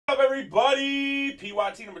everybody.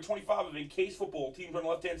 PYT number 25 of Encased football. Teams on the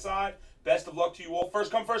left-hand side. Best of luck to you all.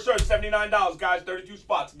 First come, first serve. $79, guys. 32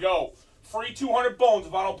 spots. Go. Free 200 bones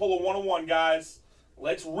if I don't pull a one-on-one, guys.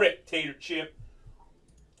 Let's rip, Tater Chip.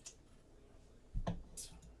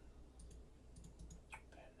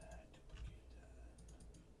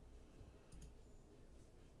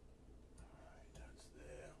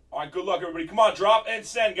 All right, good luck, everybody. Come on, drop and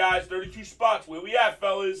send, guys. 32 spots. Where we at,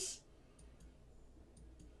 fellas?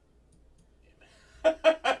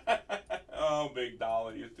 Oh, Big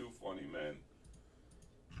Dollar. You're too funny, man.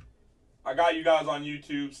 I got you guys on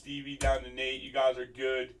YouTube. Stevie down to Nate. You guys are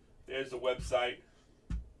good. There's the website.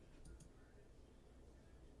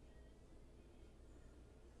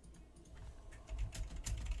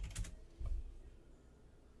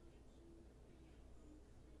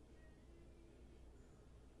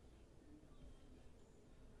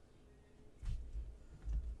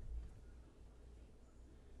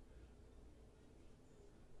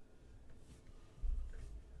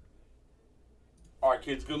 All right,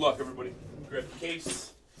 kids. Good luck, everybody. Grab the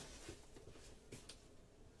case.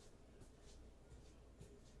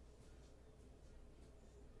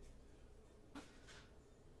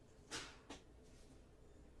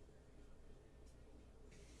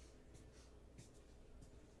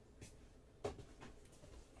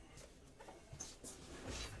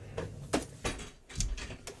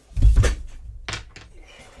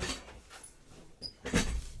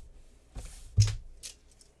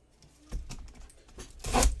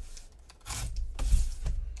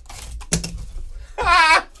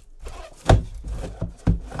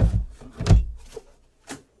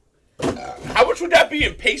 How much would that be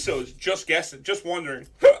in pesos? Just guessing. Just wondering.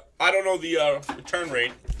 I don't know the return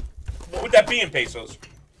rate. What would that be in pesos?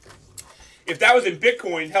 If that was in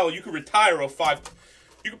Bitcoin, hell, you could retire off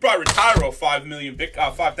You could probably retire off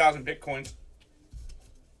 5,000 Bitcoins.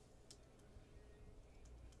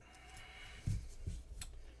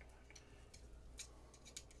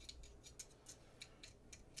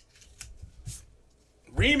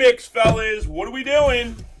 Remix, fellas. What are we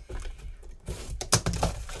doing?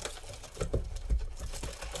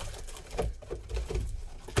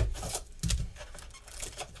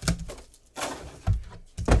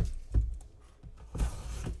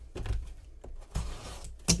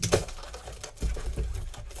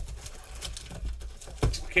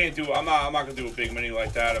 Can't do it. I'm not gonna do a big mini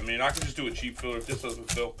like that. I mean, I can just do a cheap filler if this doesn't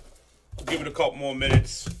fill. I'll give it a couple more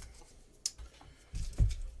minutes.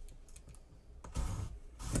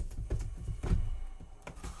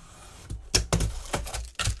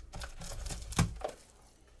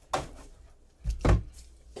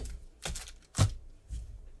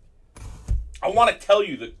 I want to tell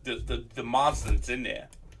you the monster that's in there.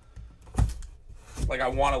 Like, I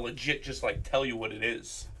want to legit just like tell you what it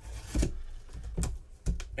is.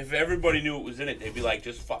 If everybody knew what was in it, they'd be like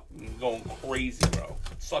just fucking going crazy, bro.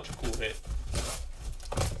 It's such a cool hit.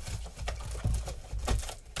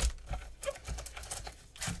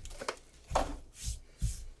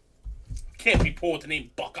 Can't be poor with the name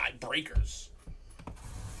Buckeye Breakers.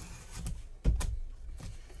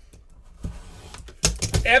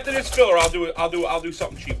 After this filler, I'll do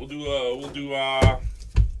something cheap. Would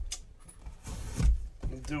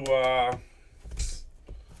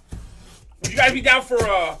you guys be down for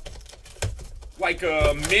like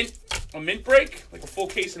a mint break? Like a full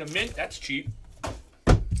case in a mint? That's cheap.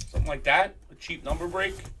 Something like that. A cheap number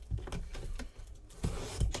break.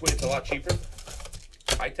 This way it's a lot cheaper.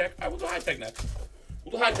 High tech? We'll do high tech next.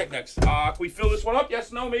 We'll do high tech next. Can we fill this one up?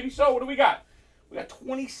 Yes, no, maybe so. What do we got? We got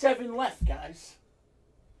 27 left, guys.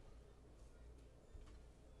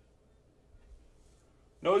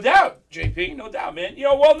 No doubt, JP. No doubt, man. You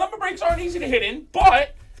know, well, number breaks aren't easy to hit in,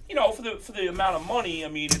 but you know, for the amount of money, I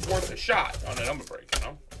mean, it's worth a shot on a number break, you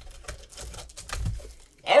know?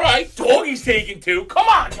 All right, Doggy's taking two. Come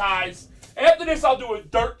on, guys. After this, I'll do a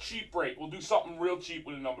dirt cheap break. We'll do something real cheap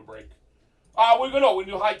with a number break. We'll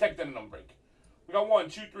do high tech then a number break. We got 1,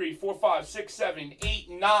 2, 3, 4, 5, 6, 7, 8,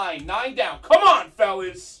 9. 9 down. Come on,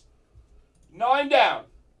 fellas. 9 down.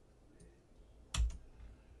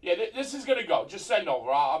 Yeah, this is going to go. Just send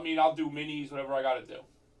over. I mean, I'll do minis, whatever I got to do.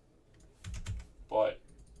 But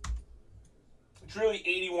it's really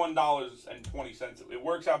 $81.20. It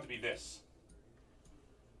works out to be this.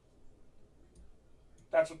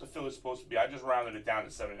 That's what the fill is supposed to be. I just rounded it down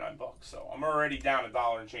to 79 bucks. So I'm already down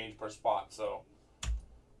 $1 and change per spot. So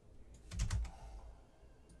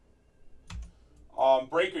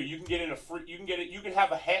Breaker, you can get in a free. You can get it. You can have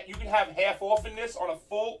half off in this on a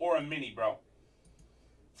full or a mini, bro.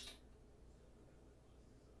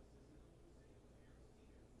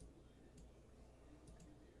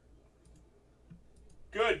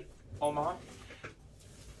 Good. Omaha.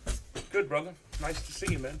 Good, brother. Nice to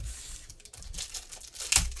see you, man.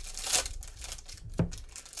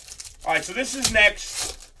 All right, so this is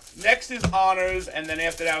next. Next is honors, and then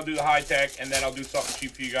after that I'll do the high tech, and then I'll do something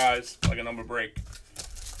cheap for you guys, like a number break.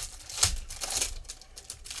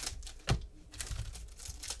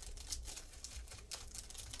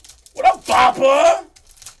 What up, Papa?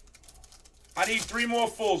 I need 3 more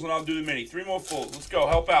fulls, and I'll do the mini. 3 more fulls. Let's go.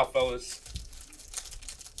 Help out, fellas.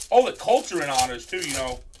 Oh, the Colts are in honors, too, you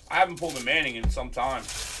know. I haven't pulled a Manning in some time.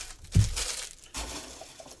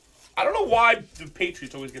 I don't know why the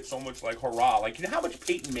Patriots always get so much, like, hurrah. Like, you know how much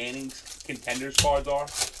Peyton Manning's contenders cards are?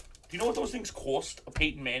 Do you know what those things cost? A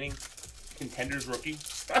Peyton Manning contenders rookie?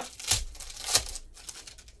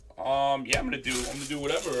 Yeah, I'm gonna do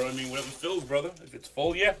whatever. I mean, whatever fills, brother. If it's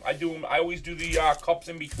full, yeah, I do them. I always do the cups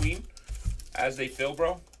in between as they fill,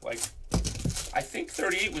 bro. Like, I think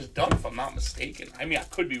 38 was done, if I'm not mistaken. I mean, I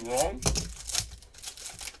could be wrong.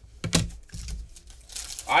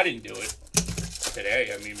 I didn't do it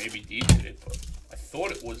today. I mean, maybe D did it, but I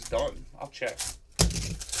thought it was done. I'll check.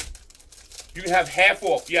 You can have half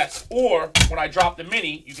off, yes. Or, when I drop the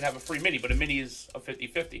mini, you can have a free mini, but a mini is a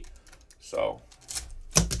 50-50. So,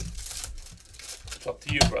 it's up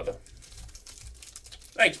to you, brother.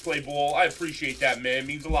 Thanks, Playball. I appreciate that, man. It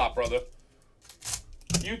means a lot, brother.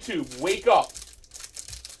 YouTube, wake up.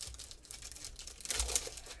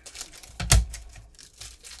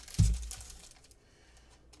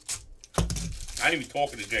 I ain't even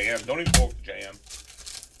talking to JM. Don't even talk to JM.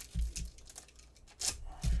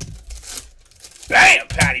 Bam,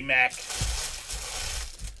 Patty Mac.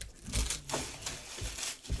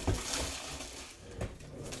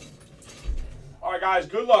 All right, guys.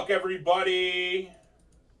 Good luck, everybody.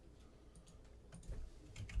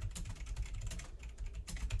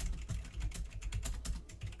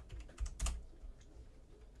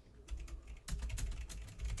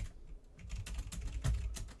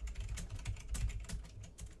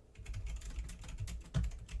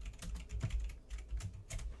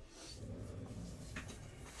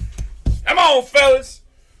 Come on, fellas.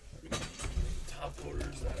 Top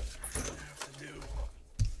orders that I have to do.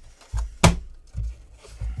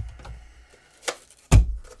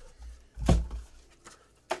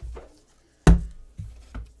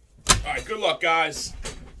 All right, good luck, guys.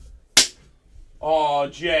 Oh,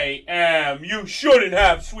 JM, you shouldn't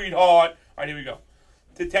have, sweetheart. All right, here we go.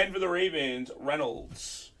 To 10 for the Ravens,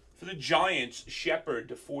 Reynolds. For the Giants, Shepard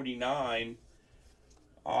to 49.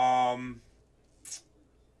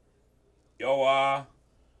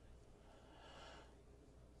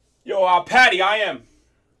 Patty, I am.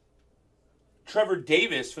 Trevor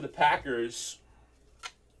Davis for the Packers.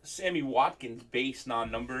 Sammy Watkins, base,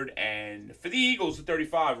 non-numbered. And for the Eagles, the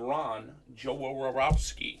 35, Ron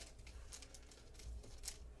Jaworowski.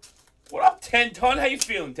 What up, 10 Ton? How you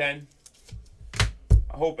feeling, 10? I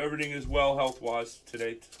hope everything is well health-wise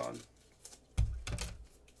today, Ton.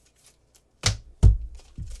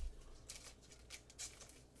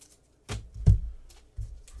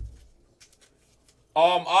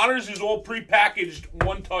 Honors is all pre-packaged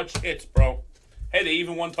one-touch hits, bro. Hey, they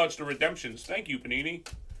even one-touched the redemptions. Thank you, Panini.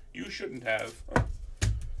 You shouldn't have.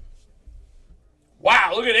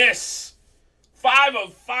 Wow, look at this. 5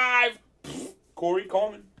 of 5. Corey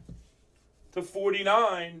Coleman. To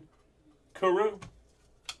 49. Carew.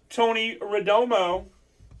 Tony Rodomo.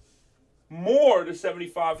 Moore to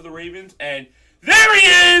 75 for the Ravens. And there he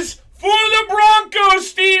is for the Broncos,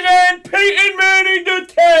 Steven. Peyton Manning to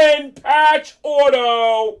 10. Patch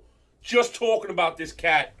auto. Just talking about this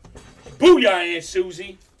cat. Booyah, Aunt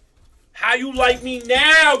Susie. How you like me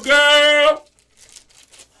now, girl?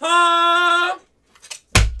 Huh?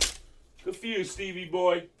 Good for you, Stevie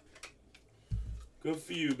boy. Good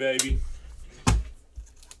for you, baby.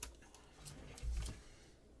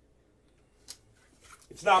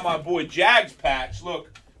 It's not my boy Jag's patch.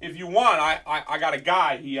 Look, if you want, I got a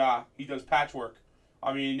guy. He does patchwork.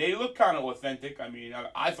 I mean, they look kind of authentic. I mean,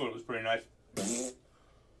 I thought it was pretty nice.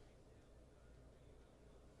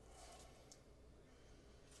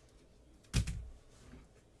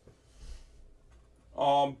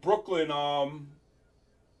 Brooklyn,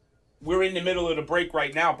 we're in the middle of the break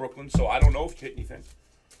right now, Brooklyn, so I don't know if you hit anything.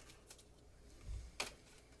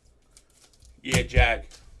 Yeah, Jag.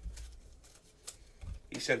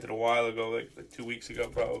 He sent it a while ago, like 2 weeks ago,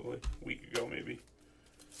 probably. A week ago, maybe.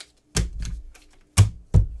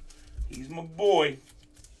 He's my boy.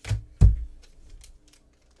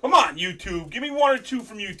 Come on, YouTube. Give me 1 or 2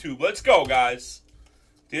 from YouTube. Let's go, guys.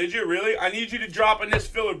 Did you? Really? I need you to drop in this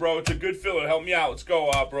filler, bro. It's a good filler. Help me out. Let's go,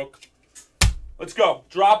 Brooke. Let's go.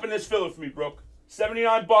 Drop in this filler for me, Brooke.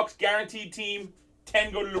 $79, guaranteed team.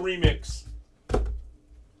 10 go to the remix.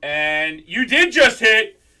 And you did just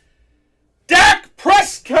hit Dak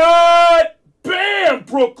Prescott. Bam,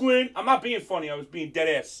 Brooklyn. I'm not being funny. I was being dead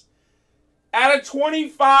ass. Out of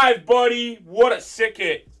 25, buddy. What a sick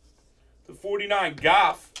hit. To 49,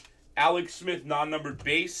 Goff. Alex Smith, non-numbered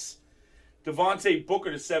base. Devontae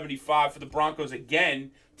Booker to 75 for the Broncos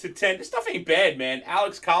again. To 10. This stuff ain't bad, man.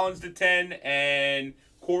 Alex Collins to 10. And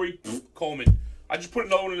Corey Coleman. I just put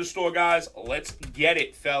another one in the store, guys. Let's get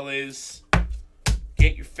it, fellas.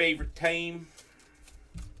 Get your favorite team.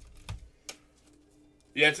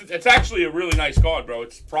 Yeah, it's actually a really nice card, bro.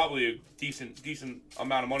 It's probably a decent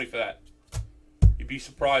amount of money for that. You'd be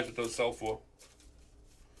surprised what those sell for.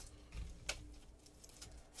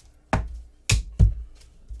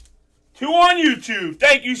 Two on YouTube.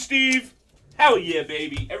 Thank you, Steve. Hell yeah,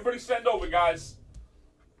 baby. Everybody send over, guys.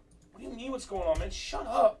 What do you mean what's going on, man? Shut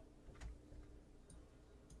up.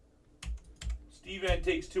 Steve N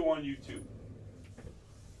takes 2 on YouTube.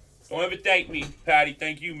 Don't ever thank me, Patty.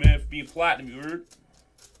 Thank you, man, for being platinum. You heard?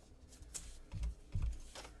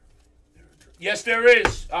 Yes, there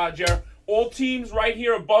is, Jared. All teams right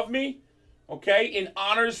here above me, okay, in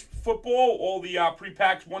honors football, all the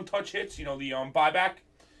pre-packs one-touch hits, you know, the buyback.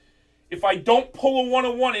 If I don't pull a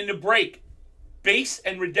 1-on-1 in the break, base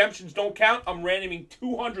and redemptions don't count, I'm randoming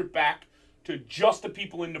 200 back to just the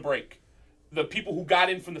people in the break. The people who got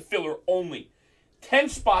in from the filler only. 10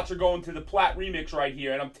 spots are going to the Plat Remix right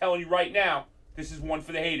here, and I'm telling you right now, this is one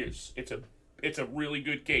for the haters. It's a really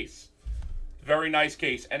good case. Very nice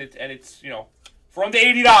case, and it's you know, for under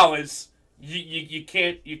 $80, you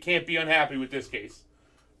can't be unhappy with this case.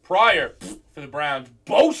 Pryor for the Browns,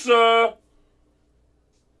 Bosa,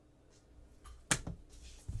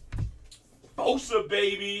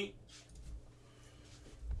 baby.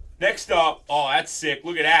 Next up, oh that's sick.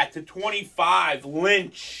 Look at that, to 25,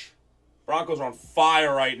 Lynch. Broncos are on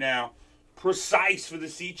fire right now. Precise for the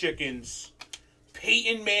Sea Chickens.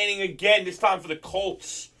 Peyton Manning again, this time for the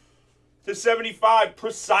Colts. To 75,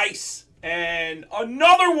 Precise. And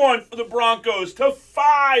another one for the Broncos. To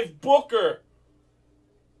 5, Booker.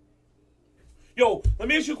 Yo, let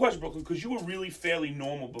me ask you a question, Brooklyn, because you were really fairly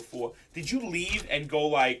normal before. Did you leave and go,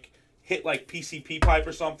 like, hit, like, PCP pipe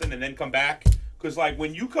or something and then come back? Because, like,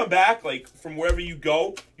 when you come back, like, from wherever you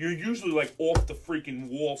go, you're usually, like, off the freaking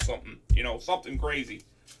wall something. You know, something crazy.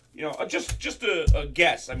 You know, just a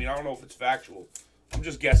guess. I mean, I don't know if it's factual. I'm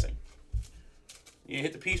just guessing. You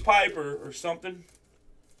hit the peace pipe or something?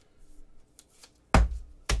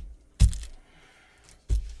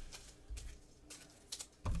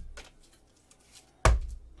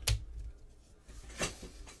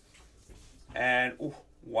 And, ooh,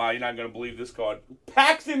 wow, you're not going to believe this card.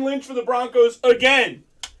 Paxton Lynch for the Broncos again.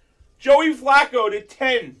 Joey Flacco to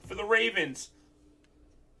 10 for the Ravens.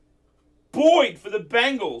 Boyd for the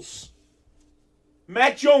Bengals.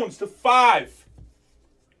 Matt Jones to 5.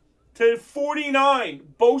 To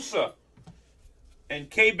 49, Bosa. And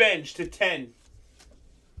K-Bench to 10.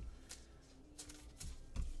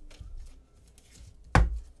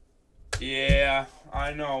 Yeah,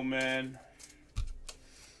 I know, man.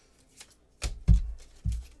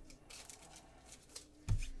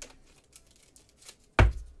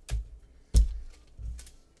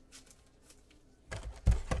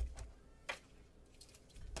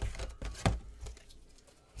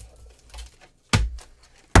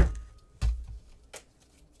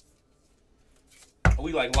 Are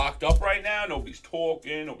we like locked up right now? Nobody's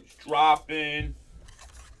talking. Nobody's dropping.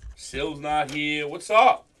 Sill's not here. What's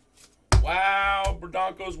up? Wow,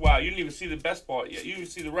 Broncos. Wow, you didn't even see the best part yet. You didn't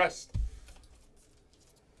even see the rest.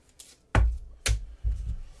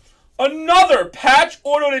 Another patch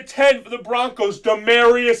auto to 10 for the Broncos.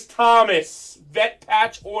 Demaryius Thomas. Vet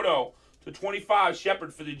patch auto to 25.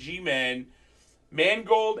 Shepard for the G-Man.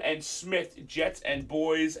 Mangold and Smith, Jets and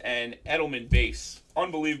Boys, and Edelman base.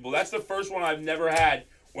 Unbelievable. That's the first one I've never had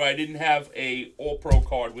where I didn't have a All-Pro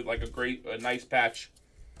card with like a nice patch.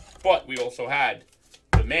 But we also had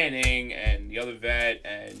the Manning and the other vet,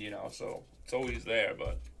 and you know, so it's always there.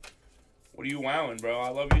 But what are you wowing, bro? I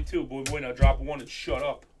love you too. Boy, now drop one and shut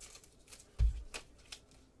up.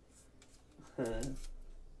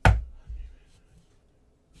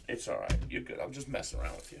 It's all right. You're good. I'm just messing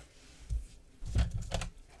around with you.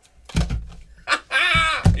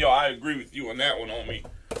 Yo, I agree with you on that one, homie.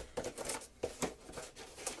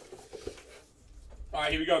 All right,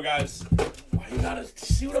 here we go, guys. Why you gotta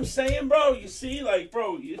see what I'm saying, bro? You see, like,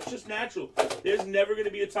 bro, it's just natural. There's never gonna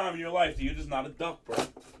be a time in your life that you're just not a duck, bro.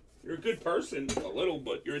 You're a good person, a little,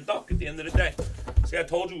 but you're a duck at the end of the day. See, I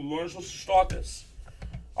told you, we weren't supposed to start this.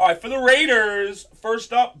 All right, for the Raiders,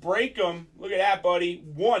 first up, break them. Look at that, buddy.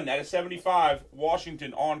 1 out of 75.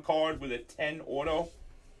 Washington on card with a 10 auto.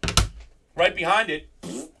 Right behind it,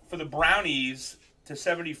 for the Brownies to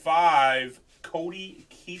 75, Cody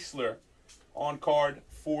Kiesler on card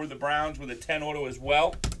for the Browns with a 10 auto as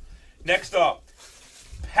well. Next up,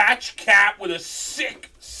 patch cap with a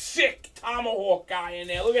sick tomahawk guy in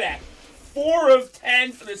there. Look at that. 4 of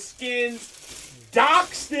 10 for the Skins.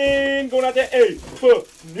 Doxton going out there. Hey,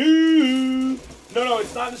 no,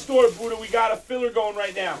 it's not in the store, Buddha. We got a filler going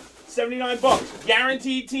right now. $79.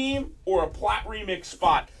 Guaranteed team or a plat remix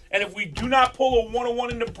spot. And if we do not pull a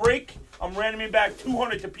 101 in the break, I'm randoming back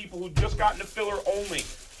 200 to people who just got in the filler only.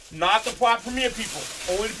 Not the plat premier people.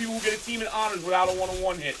 Only the people who get a team in honors without a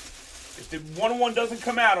 101 hit. If the 101 doesn't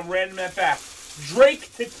come out, I'm randoming that back.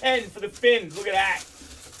 Drake to 10 for the Finns. Look at that.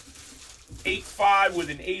 8-5 with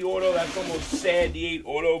an 8 auto. That's almost sad, the 8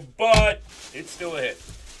 auto, but it's still a hit.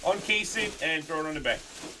 Uncase it and throw it on the bank.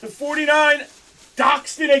 To 49,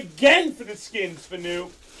 Doxton again for the Skins for new.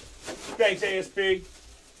 Thanks, ASP.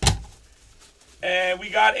 And we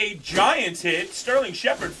got a Giants hit. Sterling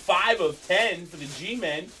Shepard, 5 of 10 for the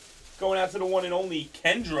G-Men. Going out to the one and only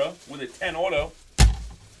Kendra with a 10 auto.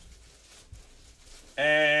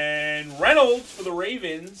 And Reynolds for the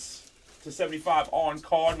Ravens to 75 on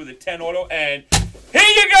card with a 10 auto. And here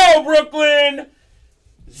you go, Brooklyn!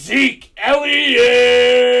 Zeke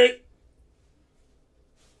Elliott!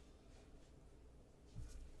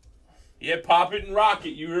 Yeah, pop it and rock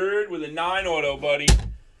it, you heard? With a 9 auto, buddy.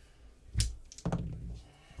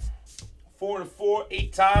 4 to 4,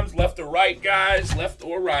 8 times. Left or right, guys. Left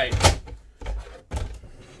or right.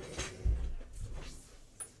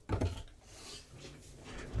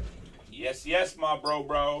 Yes, my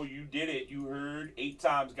bro. You did it. You heard. 8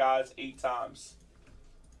 times, guys. 8 times.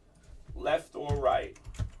 Left or right.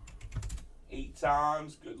 8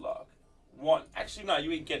 times. Good luck. 1. Actually, no,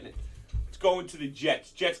 you ain't getting it. It's going to the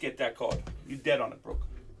Jets. Jets get that card. You're dead on it, Brooklyn.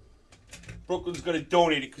 Brooklyn's going to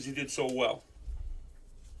donate it because he did so well.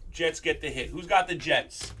 Jets get the hit. Who's got the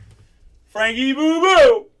Jets? Frankie Boo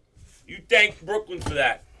Boo. You thank Brooklyn for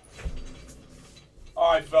that.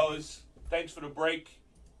 All right, fellas. Thanks for the break.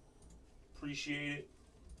 Appreciate it.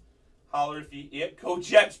 Holler if you... Yep, go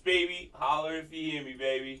Jets, baby. Holler if you hear me,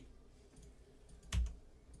 baby.